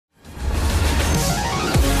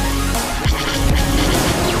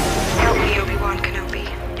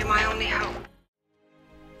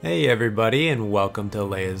Hey everybody, and welcome to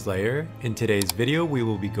Leia's Lair. In today's video we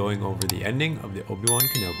will be going over the ending of the Obi-Wan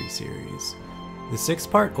Kenobi series. The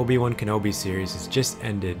 6-part Obi-Wan Kenobi series has just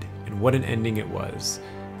ended, and what an ending it was.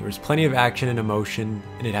 There was plenty of action and emotion,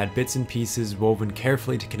 and it had bits and pieces woven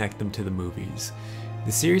carefully to connect them to the movies.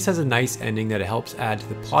 The series has a nice ending that helps add to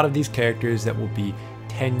the plot of these characters that will be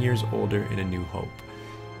 10 years older in A New Hope.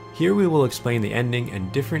 Here we will explain the ending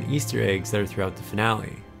and different Easter eggs that are throughout the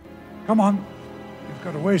finale. Come on. We've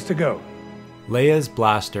got a ways to go. Leia's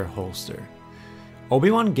blaster holster.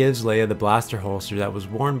 Obi-Wan gives Leia the blaster holster that was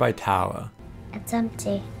worn by Tala. It's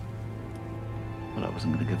empty. Well, I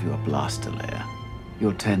wasn't going to give you a blaster, Leia.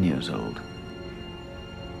 You're 10 years old.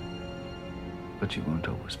 But you won't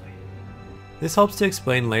always be. This helps to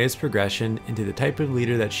explain Leia's progression into the type of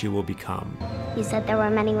leader that she will become. You said there were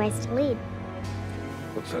many ways to lead.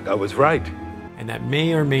 Looks like I was right. And that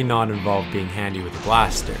may or may not involve being handy with a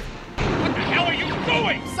blaster. What the hell are you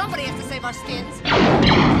doing? Somebody has to save our skins.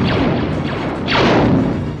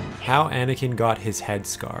 How Anakin got his head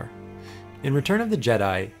scar. In Return of the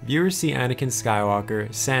Jedi, viewers see Anakin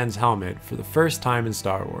Skywalker sans helmet for the first time in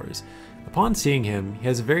Star Wars. Upon seeing him, he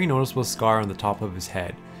has a very noticeable scar on the top of his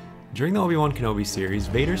head. During the Obi-Wan Kenobi series,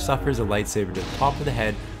 Vader suffers a lightsaber to the top of the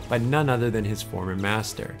head by none other than his former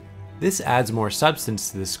master. This adds more substance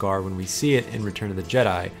to the scar when we see it in Return of the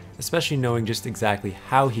Jedi, especially knowing just exactly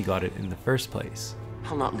how he got it in the first place.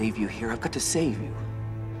 I'll not leave you here. I've got to save you.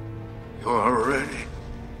 You already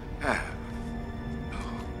have.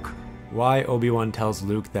 Why Obi-Wan tells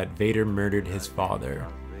Luke that Vader murdered his father.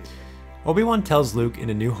 Obi-Wan tells Luke in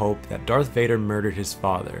A New Hope that Darth Vader murdered his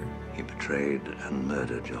father. He betrayed and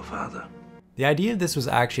murdered your father. The idea of this was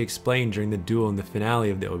actually explained during the duel in the finale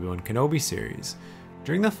of the Obi-Wan Kenobi series.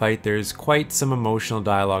 During the fight, there is quite some emotional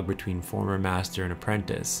dialogue between former master and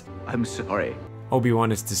apprentice. I'm sorry.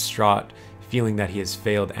 Obi-Wan is distraught, feeling that he has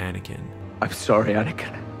failed Anakin. I'm sorry,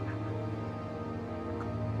 Anakin.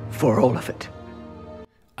 For all of it.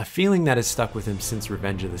 A feeling that has stuck with him since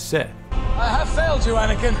Revenge of the Sith. I have failed you,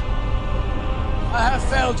 Anakin. I have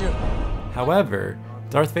failed you. However,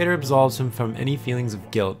 Darth Vader absolves him from any feelings of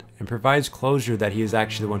guilt and provides closure that he is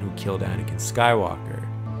actually the one who killed Anakin Skywalker.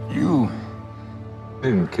 You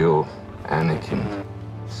didn't kill Anakin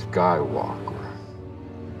Skywalker.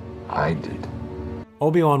 I did.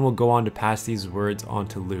 Obi-Wan will go on to pass these words on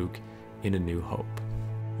to Luke in A New Hope.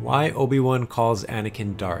 Why Obi-Wan calls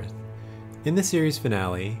Anakin Darth. In the series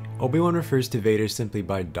finale, Obi-Wan refers to Vader simply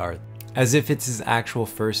by Darth, as if it's his actual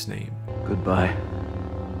first name. Goodbye,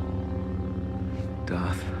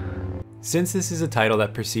 Darth. Since this is a title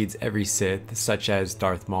that precedes every Sith, such as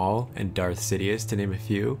Darth Maul and Darth Sidious to name a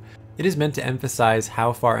few, it is meant to emphasize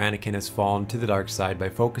how far Anakin has fallen to the dark side by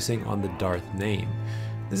focusing on the Darth name.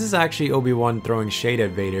 This is actually Obi-Wan throwing shade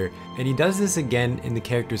at Vader, and he does this again in the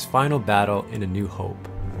character's final battle in A New Hope.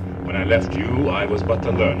 When I left you, I was but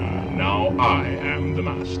a learner. Now I am the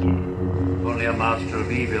master. Only a master of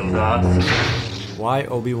evil, Darth. Why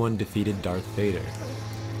Obi-Wan defeated Darth Vader.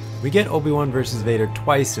 We get Obi-Wan versus Vader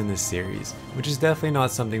twice in this series, which is definitely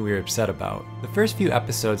not something we are upset about. The first few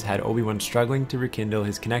episodes had Obi-Wan struggling to rekindle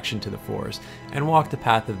his connection to the Force and walk the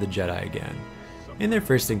path of the Jedi again. In their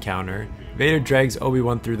first encounter, Vader drags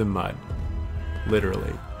Obi-Wan through the mud.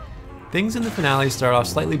 Literally. Things in the finale start off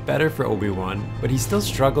slightly better for Obi-Wan, but he still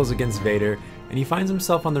struggles against Vader, and he finds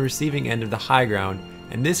himself on the receiving end of the high ground,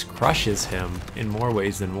 and this crushes him in more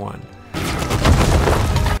ways than one.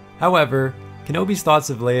 However, Kenobi's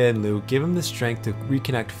thoughts of Leia and Luke give him the strength to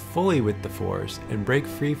reconnect fully with the Force and break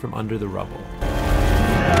free from under the rubble.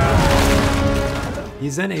 He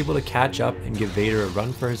is then able to catch up and give Vader a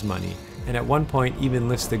run for his money, and at one point even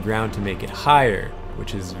lifts the ground to make it higher,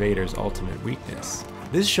 which is Vader's ultimate weakness.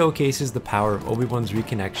 This showcases the power of Obi-Wan's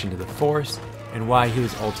reconnection to the Force and why he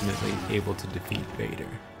was ultimately able to defeat Vader.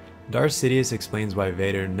 Darth Sidious explains why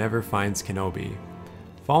Vader never finds Kenobi.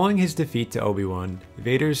 Following his defeat to Obi-Wan,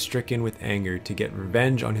 Vader is stricken with anger to get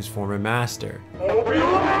revenge on his former master.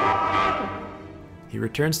 Obi-Wan! He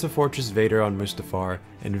returns to Fortress Vader on Mustafar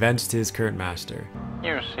and vents to his current master.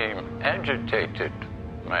 You seem agitated,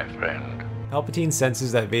 my friend. Palpatine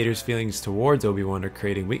senses that Vader's feelings towards Obi-Wan are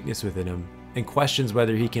creating weakness within him, and questions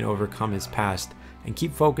whether he can overcome his past and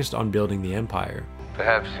keep focused on building the Empire.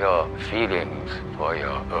 Perhaps your feelings for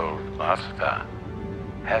your old master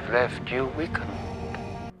have left you weakened.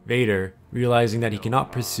 Vader, realizing that he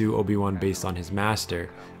cannot pursue Obi-Wan based on his master,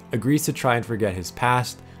 agrees to try and forget his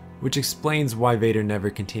past, which explains why Vader never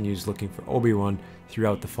continues looking for Obi-Wan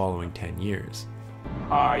throughout the following 10 years.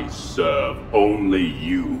 I serve only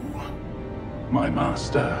you, my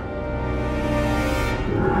master.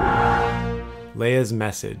 Leia's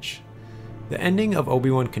message. The ending of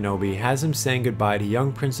Obi-Wan Kenobi has him saying goodbye to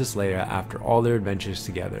young Princess Leia after all their adventures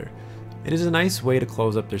together. It is a nice way to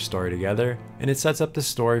close up their story together, and it sets up the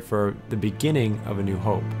story for the beginning of A New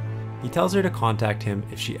Hope. He tells her to contact him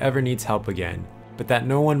if she ever needs help again, but that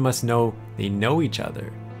no one must know they know each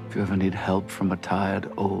other. If you ever need help from a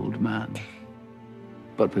tired old man.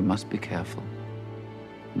 But we must be careful.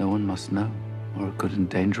 No one must know, or it could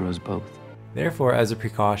endanger us both. Therefore, as a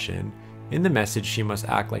precaution, in the message she must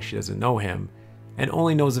act like she doesn't know him, and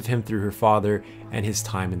only knows of him through her father and his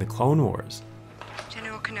time in the Clone Wars.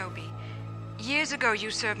 General Kenobi, years ago you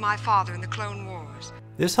served my father in the Clone Wars.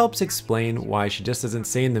 This helps explain why she just doesn't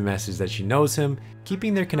say in the message that she knows him,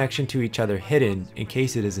 keeping their connection to each other hidden in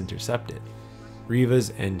case it is intercepted.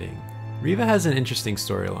 Reva's ending. Reva has an interesting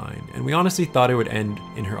storyline, and we honestly thought it would end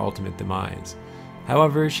in her ultimate demise.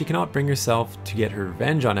 However, she cannot bring herself to get her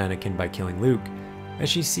revenge on Anakin by killing Luke, as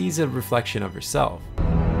she sees a reflection of herself.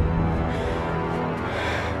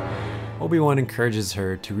 Obi-Wan encourages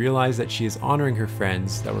her to realize that she is honoring her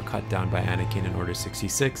friends that were cut down by Anakin in Order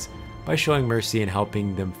 66 by showing mercy and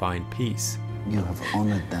helping them find peace. You have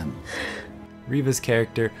honored them. Reva's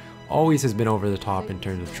character always has been over the top in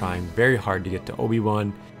terms of trying very hard to get to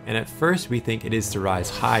Obi-Wan, and at first we think it is to rise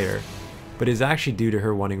higher, but it is actually due to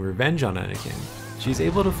her wanting revenge on Anakin. She is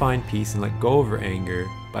able to find peace and let go of her anger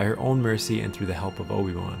by her own mercy and through the help of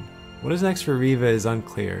Obi-Wan. What is next for Reva is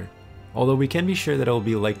unclear, although we can be sure that it will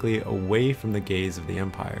be likely away from the gaze of the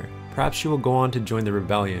Empire. Perhaps she will go on to join the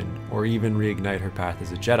rebellion, or even reignite her path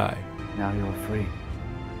as a Jedi. Now you're free.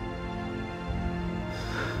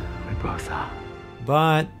 We both are.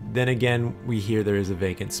 But then again, we hear there is a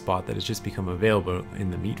vacant spot that has just become available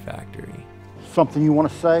in the meat factory. Something you want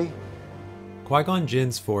to say? Qui-Gon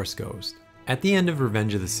Jinn's Force Ghost. At the end of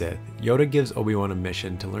Revenge of the Sith, Yoda gives Obi-Wan a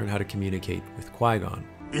mission to learn how to communicate with Qui-Gon.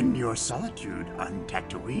 In your solitude on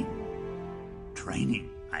Tatooine, training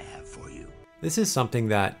I have for you. This is something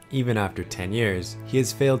that, even after 10 years, he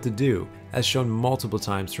has failed to do, as shown multiple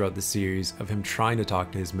times throughout the series of him trying to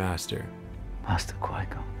talk to his master. Master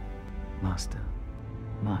Qui-Gon. Master.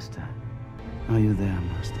 Master. Are you there,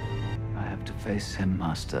 Master? I have to face him,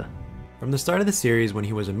 Master. From the start of the series when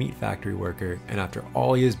he was a meat factory worker, and after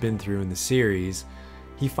all he has been through in the series,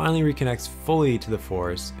 he finally reconnects fully to the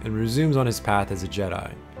Force and resumes on his path as a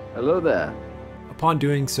Jedi. Hello there. Upon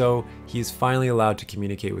doing so, he is finally allowed to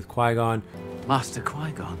communicate with Qui-Gon, Master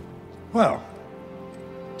Qui-Gon. Well,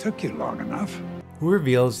 took you long enough. Who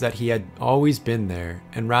reveals that he had always been there,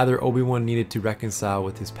 and rather Obi-Wan needed to reconcile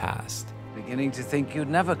with his past. Beginning to think you'd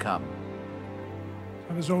never come.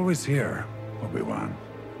 I was always here, Obi-Wan.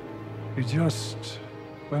 You just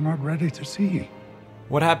were not ready to see.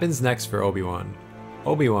 What happens next for Obi-Wan?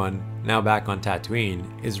 Obi-Wan, now back on Tatooine,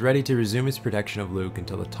 is ready to resume his protection of Luke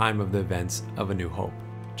until the time of the events of A New Hope.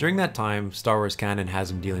 During that time, Star Wars canon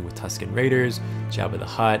has him dealing with Tusken Raiders, Jabba the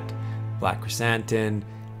Hutt, Black Chrysanthemum,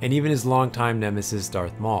 and even his longtime nemesis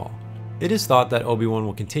Darth Maul. It is thought that Obi-Wan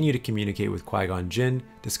will continue to communicate with Qui-Gon Jinn,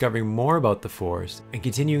 discovering more about the Force and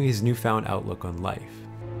continuing his newfound outlook on life.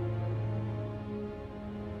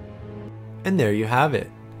 And there you have it.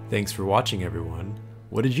 Thanks for watching, everyone.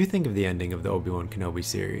 What did you think of the ending of the Obi-Wan Kenobi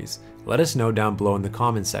series? Let us know down below in the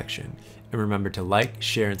comments section. And remember to like,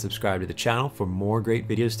 share, and subscribe to the channel for more great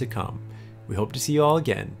videos to come. We hope to see you all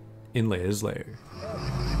again in Leia's Lair.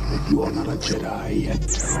 You are not a Jedi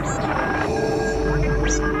yet.